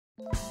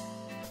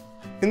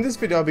In this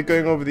video I'll be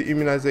going over the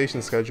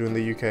immunisation schedule in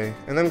the UK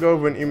and then go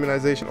over an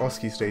Immunisation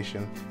OSCE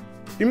station.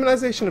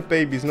 Immunisation of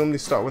babies normally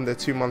start when they're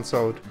 2 months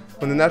old,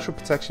 when the natural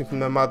protection from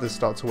their mothers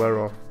start to wear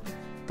off.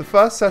 The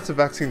first set of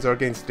vaccines are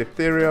against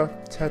diphtheria,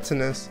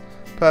 tetanus,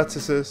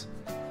 pertussis,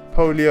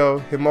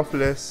 polio,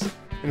 haemophilus,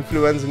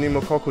 influenza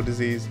pneumococcal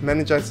disease,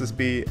 meningitis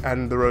B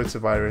and the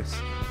rotavirus.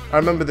 I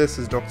remember this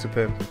as Dr.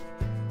 Pym.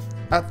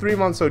 At 3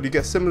 months old you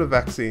get similar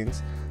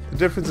vaccines. The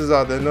differences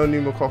are there's no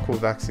pneumococcal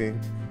vaccine,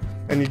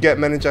 and you get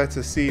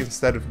meningitis C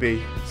instead of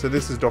B, so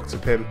this is Dr.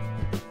 Pym.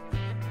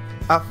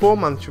 At 4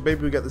 months your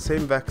baby will get the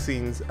same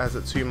vaccines as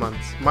at 2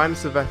 months,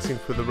 minus the vaccine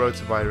for the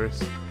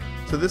rotavirus,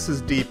 so this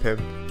is D-Pym.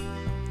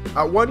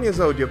 At 1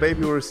 year old your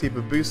baby will receive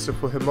a booster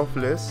for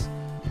Haemophilus,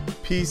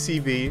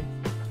 PCV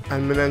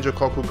and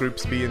Meningococcal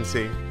groups B and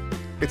C.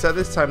 It's at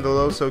this time they'll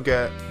also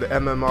get the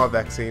MMR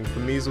vaccine for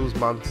measles,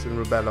 mumps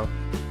and rubella.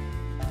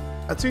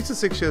 At 2 to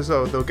 6 years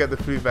old they'll get the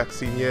flu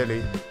vaccine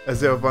yearly, as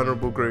they're a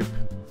vulnerable group.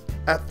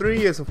 At 3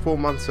 years and 4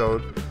 months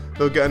old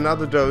they'll get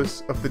another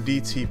dose of the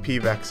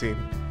DTP vaccine,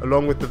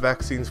 along with the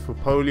vaccines for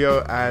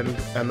polio and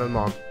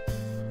MMR.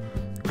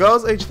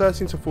 Girls aged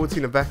 13 to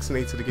 14 are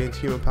vaccinated against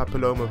human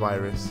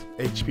papillomavirus,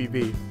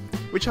 HPV,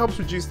 which helps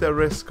reduce their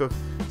risk of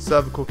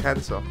cervical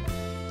cancer.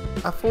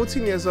 At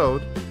 14 years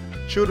old,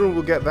 children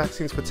will get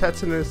vaccines for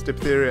tetanus,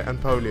 diphtheria and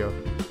polio.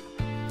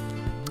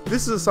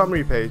 This is a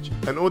summary page,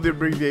 and all the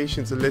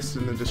abbreviations are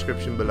listed in the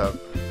description below.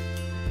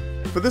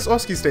 For this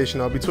OSCE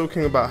station I'll be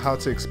talking about how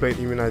to explain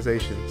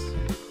immunizations.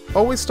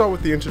 Always start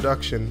with the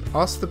introduction.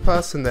 Ask the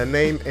person their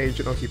name, age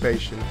and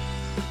occupation.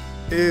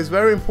 It is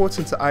very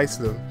important to ice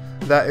them,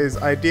 that is,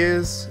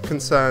 ideas,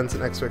 concerns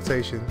and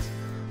expectations.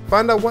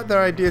 Find out what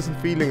their ideas and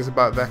feelings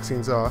about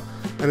vaccines are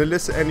and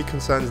elicit any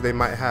concerns they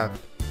might have.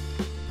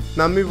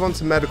 Now move on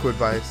to medical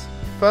advice.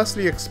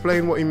 Firstly,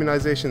 explain what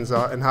immunizations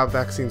are and how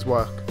vaccines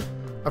work.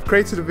 I've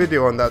created a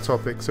video on that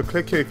topic, so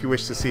click here if you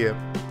wish to see it.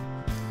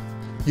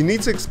 You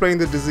need to explain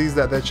the disease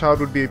that their child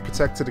would be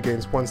protected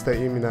against once they're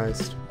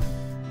immunized.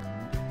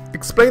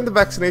 Explain the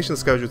vaccination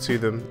schedule to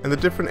them and the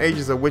different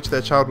ages at which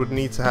their child would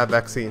need to have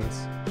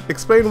vaccines.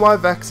 Explain why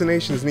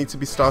vaccinations need to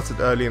be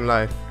started early in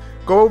life.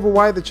 Go over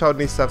why the child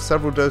needs to have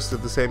several doses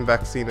of the same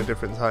vaccine at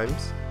different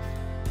times.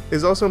 It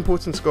is also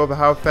important to go over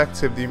how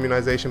effective the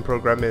immunization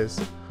program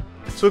is.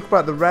 Talk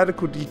about the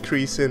radical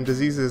decrease in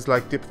diseases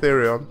like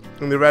diphtheria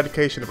and the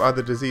eradication of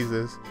other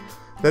diseases.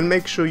 Then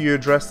make sure you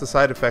address the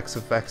side effects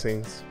of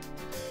vaccines.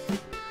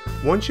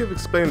 Once you have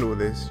explained all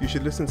this, you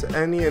should listen to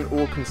any and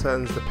all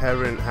concerns the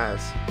parent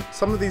has.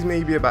 Some of these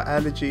may be about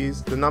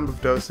allergies, the number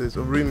of doses,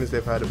 or rumours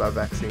they've heard about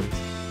vaccines.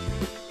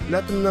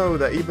 Let them know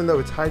that even though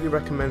it's highly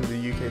recommended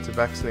in the UK to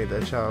vaccinate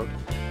their child,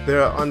 they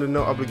are under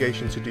no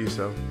obligation to do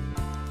so.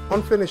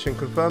 On finishing,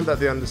 confirm that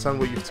they understand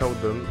what you've told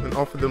them and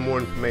offer them more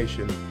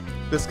information.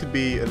 This could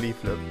be a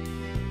leaflet.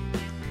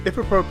 If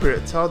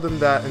appropriate, tell them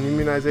that an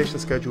immunisation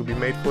schedule will be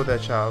made for their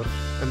child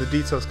and the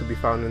details could be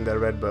found in their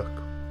red book.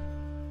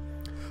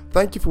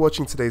 Thank you for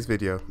watching today's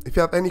video. If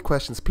you have any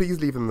questions, please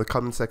leave them in the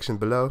comment section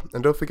below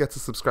and don't forget to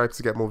subscribe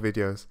to get more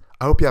videos.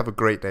 I hope you have a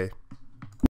great day.